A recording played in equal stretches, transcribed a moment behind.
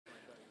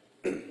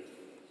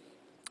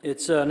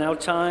It's now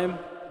time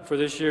for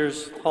this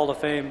year's Hall of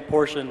Fame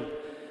portion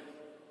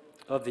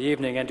of the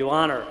evening and to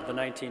honor the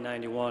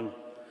 1991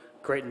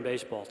 Creighton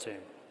baseball team.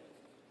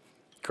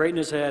 Creighton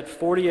has had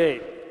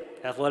 48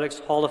 Athletics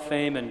Hall of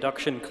Fame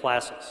induction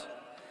classes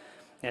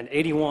and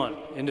 81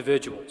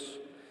 individuals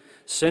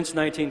since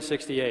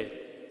 1968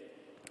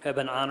 have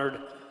been honored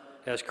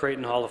as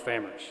Creighton Hall of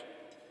Famers.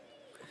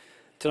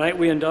 Tonight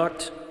we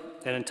induct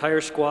an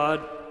entire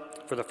squad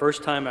for the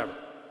first time ever,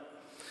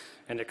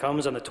 and it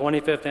comes on the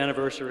 25th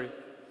anniversary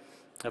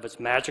of its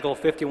magical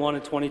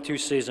 51-22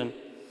 season,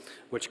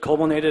 which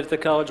culminated at the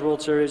College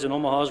World Series in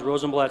Omaha's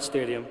Rosenblatt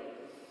Stadium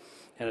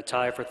and a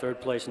tie for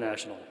third place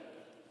nationally.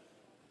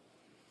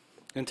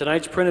 In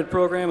tonight's printed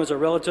program is a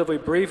relatively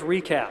brief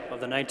recap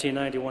of the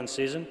 1991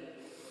 season,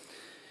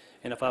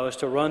 and if I was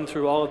to run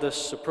through all of the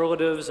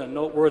superlatives and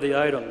noteworthy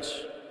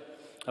items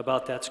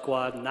about that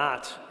squad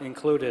not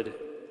included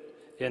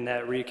in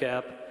that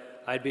recap,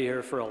 I'd be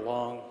here for a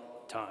long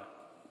time.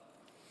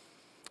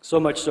 So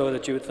much so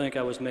that you would think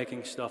I was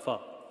making stuff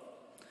up.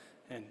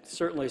 And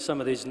certainly some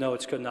of these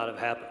notes could not have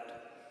happened.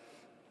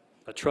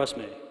 But trust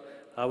me,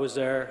 I was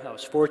there. I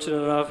was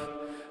fortunate enough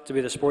to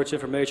be the sports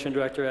information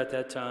director at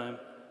that time,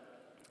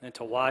 and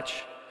to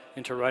watch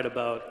and to write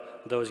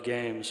about those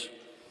games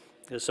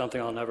is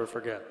something I'll never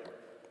forget.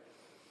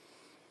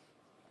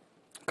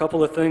 A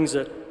couple of things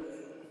that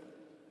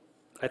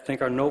I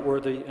think are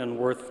noteworthy and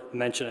worth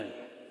mentioning.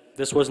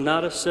 This was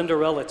not a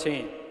Cinderella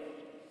team.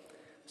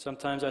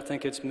 Sometimes I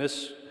think it's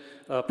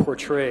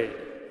misportrayed.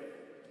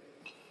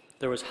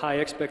 There was high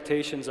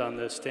expectations on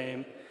this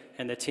team,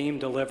 and the team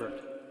delivered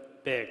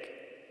big.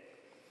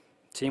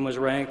 The team was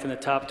ranked in the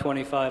top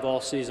 25 all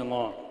season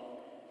long.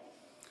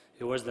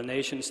 It was the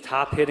nation's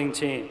top hitting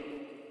team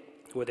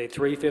with a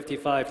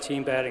 .355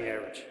 team batting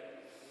average.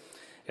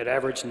 It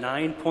averaged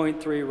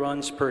 9.3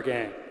 runs per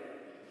game,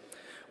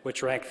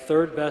 which ranked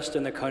third best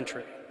in the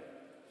country.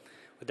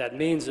 What that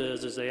means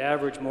is they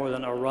averaged more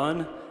than a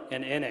run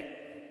an inning.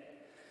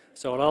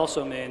 So it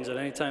also means that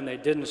anytime they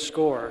didn't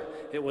score,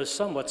 it was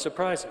somewhat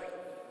surprising.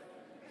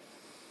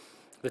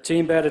 The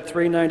team batted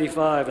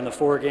 .395 in the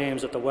 4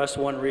 games at the West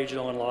 1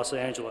 Regional in Los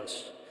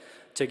Angeles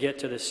to get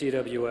to the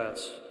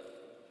CWS.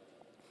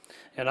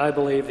 And I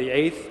believe the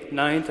 8th,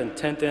 9th, and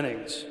 10th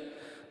innings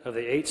of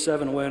the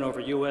 8-7 win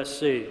over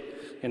USC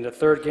in the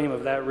 3rd game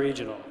of that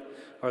regional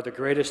are the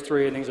greatest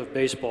 3 innings of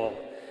baseball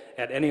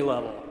at any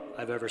level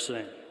I've ever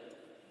seen.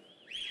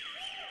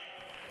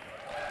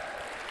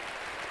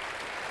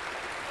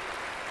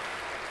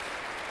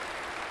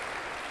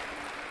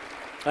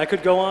 I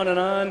could go on,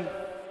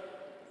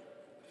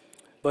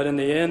 but in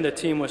the end, the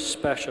team was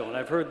special. And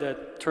I've heard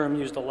that term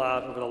used a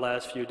lot over the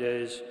last few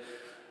days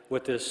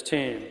with this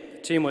team.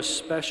 The team was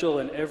special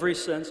in every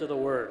sense of the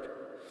word.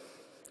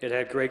 It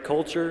had great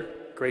culture,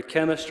 great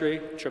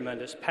chemistry,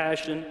 tremendous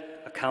passion,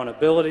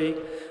 accountability,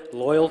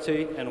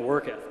 loyalty, and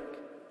work ethic.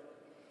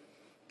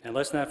 And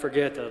let's not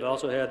forget that it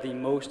also had the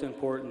most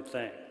important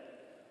thing,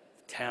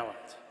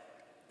 talent.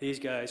 These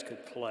guys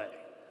could play.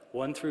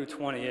 1 through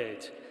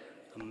 28,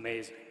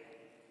 amazing.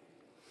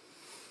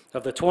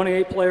 Of the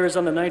 28 players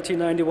on the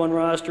 1991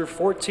 roster,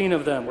 14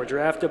 of them were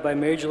drafted by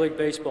Major League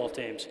Baseball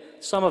teams,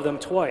 some of them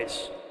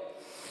twice,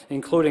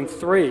 including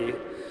 3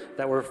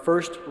 that were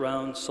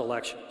first-round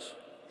selections.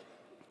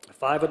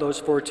 5 of those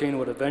 14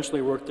 would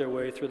eventually work their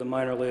way through the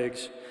minor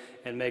leagues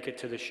and make it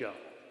to the show.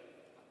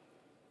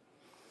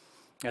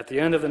 At the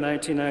end of the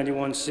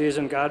 1991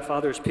 season,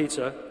 Godfather's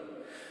Pizza,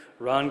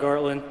 Ron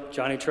Gartland,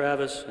 Johnny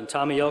Travis, and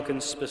Tommy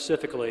Elkins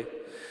specifically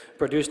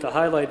produced a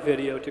highlight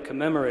video to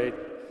commemorate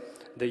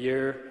the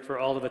year for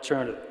all of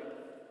eternity.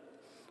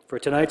 For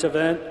tonight's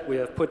event, we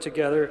have put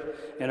together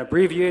an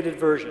abbreviated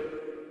version,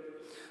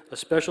 a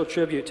special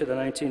tribute to the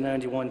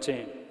 1991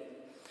 team.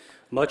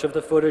 Much of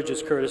the footage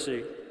is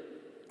courtesy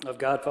of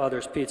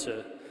Godfather's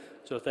Pizza,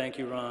 so thank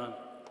you, Ron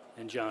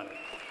and Johnny.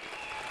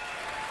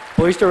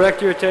 Please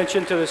direct your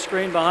attention to the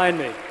screen behind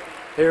me.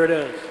 Here it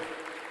is.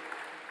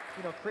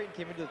 You know, Creighton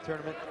came into the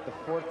tournament, the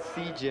 4th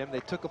C gym. They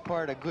took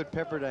apart a good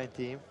Pepperdine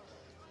team.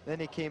 Then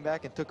they came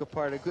back and took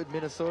apart a good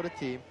Minnesota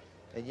team.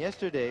 And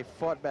yesterday,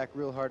 fought back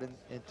real hard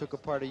and took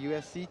apart a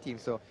USC team.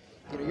 So,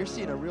 you know, you're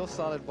seeing a real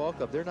solid ball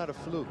club. They're not a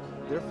fluke.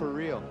 They're for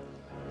real.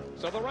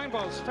 So the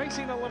Rainbows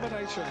facing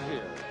elimination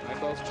here.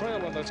 Rainbows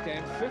trail in this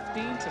game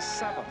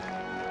 15-7.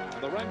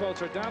 The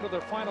Rainbows are down to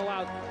their final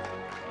out.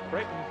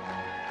 Creighton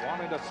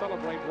wanting to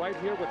celebrate right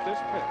here with this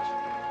pitch.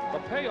 The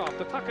payoff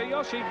to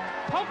Takayoshi,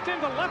 poked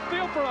into left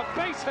field for a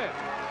base hit.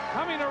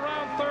 Coming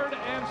around third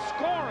and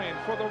scoring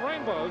for the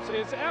Rainbows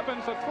is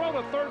Evans. The throw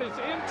to third is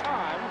in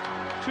time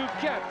to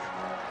get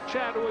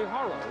Chad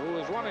Uehara, who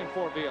is running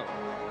for Vila.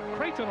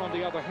 Creighton, on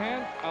the other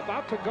hand,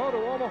 about to go to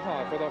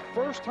Omaha for the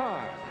first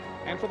time.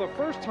 And for the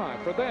first time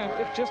for them,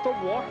 it's just a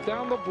walk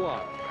down the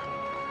block.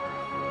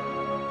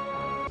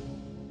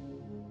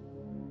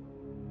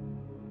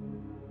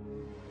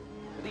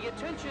 The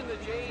attention the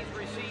Jays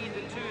received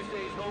in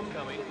Tuesday's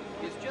homecoming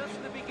is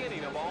just the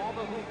beginning of all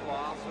the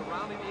hoopla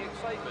surrounding the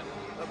excitement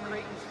of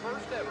Creighton's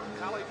first ever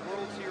College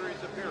World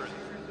Series appearance.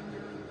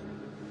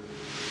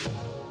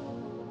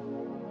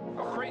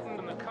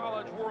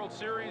 World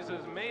Series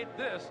has made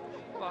this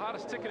the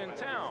hottest ticket in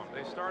town.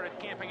 They started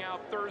camping out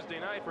Thursday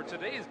night for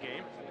today's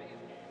game.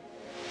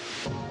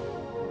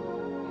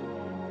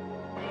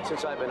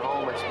 Since I've been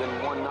home, it's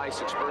been one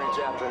nice experience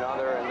after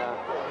another, and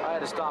I had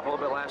to stop a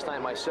little bit last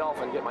night myself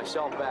and get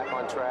myself back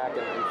on track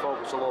and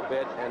focus a little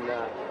bit, and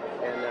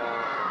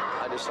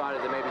I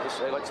decided to maybe just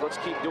say, let's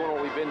keep doing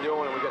what we've been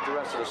doing, and we get the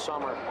rest of the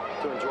summer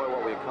to enjoy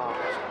what we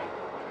accomplished.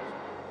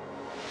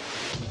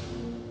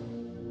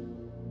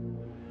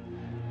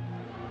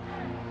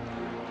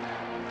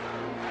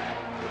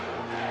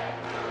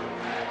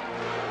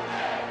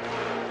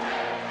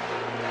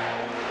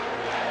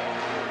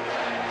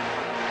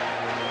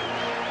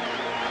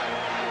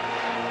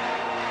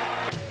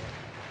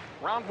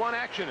 Round one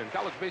action in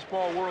College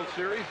Baseball World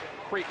Series.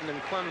 Creighton and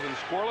Clemson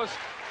scoreless.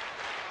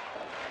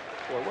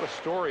 Boy, what a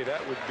story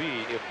that would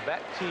be if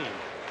that team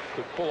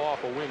could pull off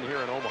a win here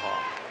in Omaha.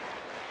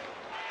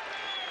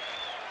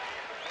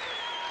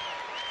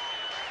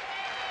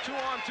 2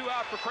 on, 2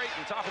 out for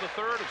Creighton. Top of the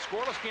third, of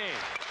scoreless game.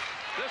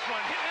 This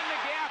one hit in the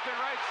gap in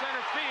right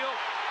center field.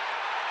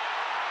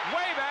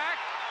 Way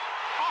back,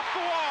 off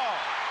the wall.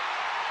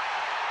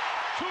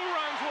 2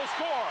 runs will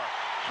score.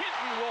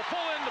 Hinton will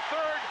pull into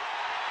third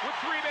with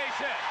 3 base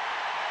hits.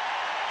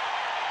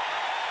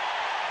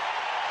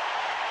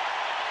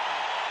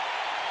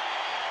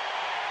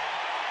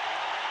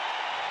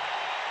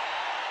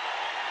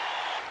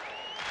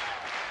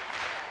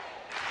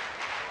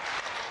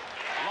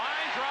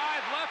 Line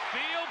drive, left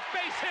field,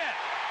 base hit.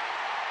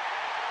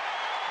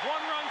 1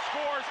 run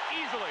scores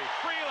easily.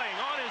 Freeling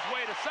on his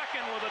way to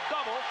second with a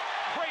double.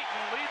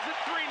 Creighton leads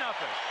at 3-0.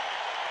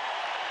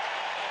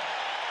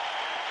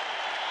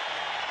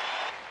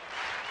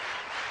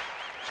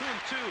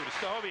 2-2 to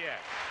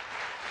Stahoviak.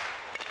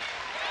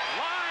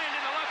 Line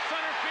in the left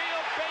center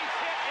field, base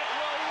hit, it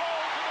will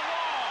roll to the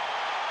wall.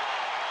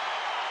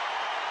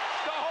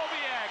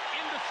 Stahoviak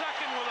into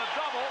second with a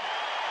double.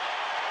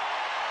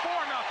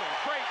 4-0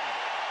 Creighton.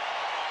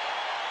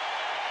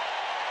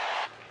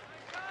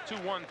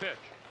 2-1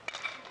 pitch.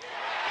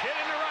 Hit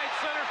into right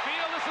center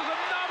field, this is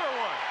another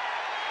one.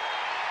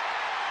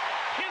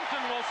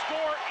 Hinton will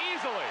score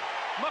easily.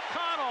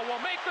 McConnell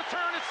will make the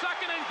turn at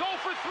second and go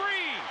for 3.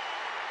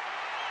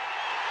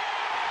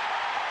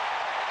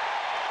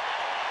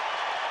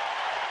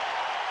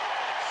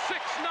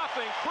 6-0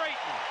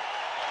 Creighton.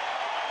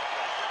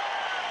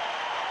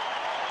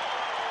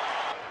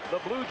 The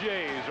Blue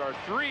Jays are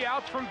 3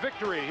 outs from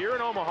victory here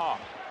in Omaha.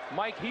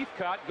 Mike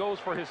Heathcott goes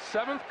for his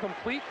 7th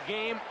complete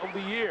game of the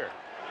year.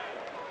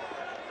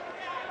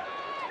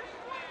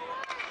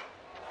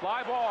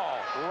 Fly ball,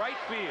 right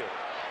field.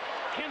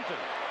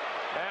 Hinton,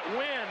 that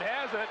wind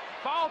has it.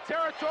 Foul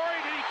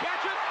territory, did he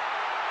catch it?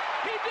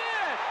 He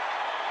did!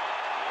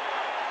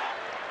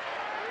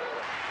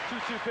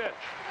 2-2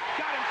 pitch,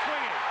 got him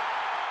swinging.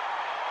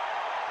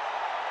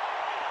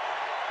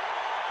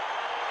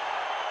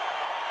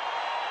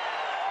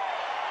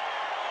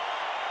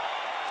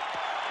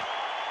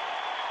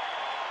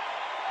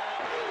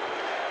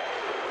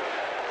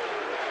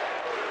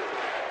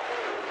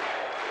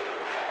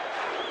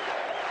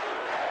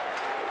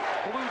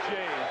 Blue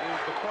Jays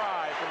is the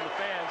cry from the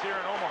fans here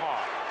in Omaha.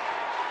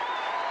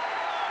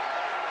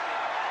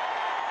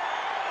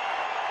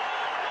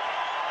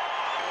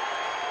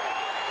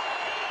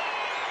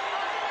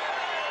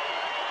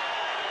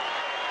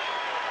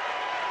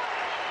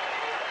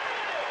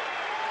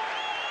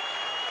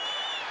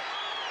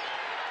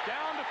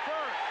 Down to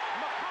first,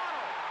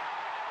 McConnell.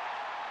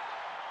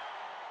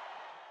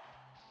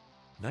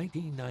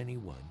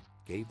 1991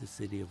 gave the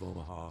city of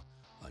Omaha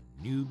a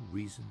new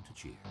reason to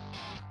cheer.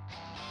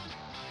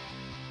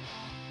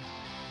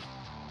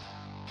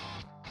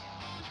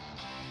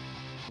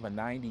 The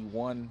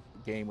 91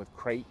 game with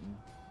Creighton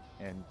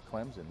and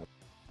Clemson,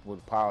 with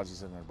apologies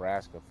to the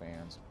Nebraska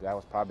fans, that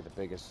was probably the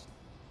biggest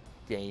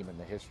game in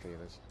the history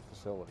of this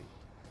facility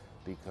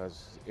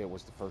because it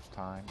was the first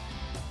time.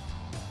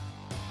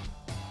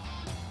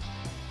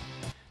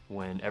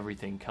 When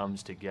everything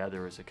comes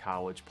together as a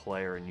college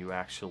player and you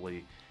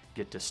actually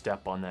get to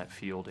step on that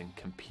field and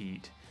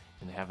compete,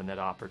 and having that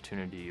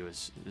opportunity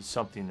is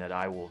something that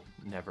I will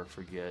never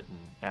forget, and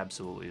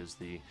absolutely is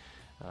the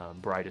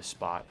brightest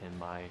spot in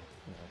my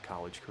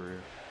college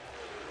career.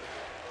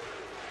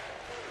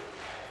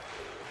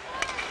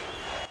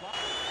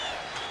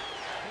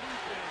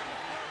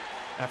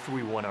 After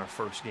we won our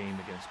first game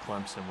against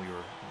Clemson, we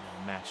were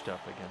matched up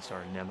against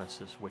our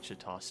nemesis,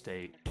 Wichita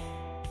State.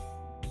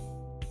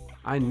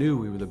 I knew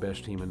we were the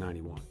best team in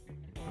 '91.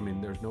 I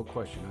mean, there's no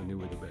question I knew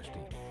we were the best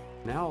team.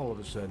 Now all of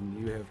a sudden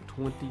you have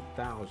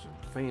 20,000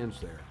 fans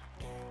there,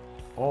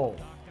 all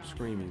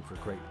screaming for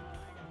Creighton.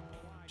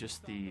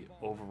 Just the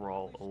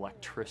overall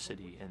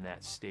electricity in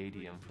that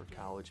stadium for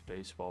college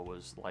baseball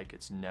was like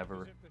it's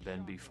never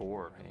been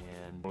before,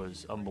 and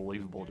was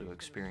unbelievable to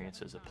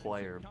experience as a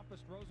player.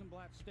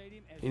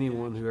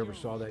 Anyone who ever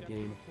saw that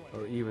game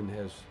or even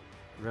has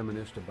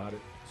reminisced about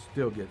it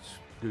still gets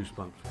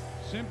goosebumps.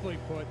 Simply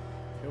put,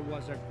 it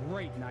was a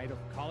great night of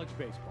college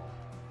baseball.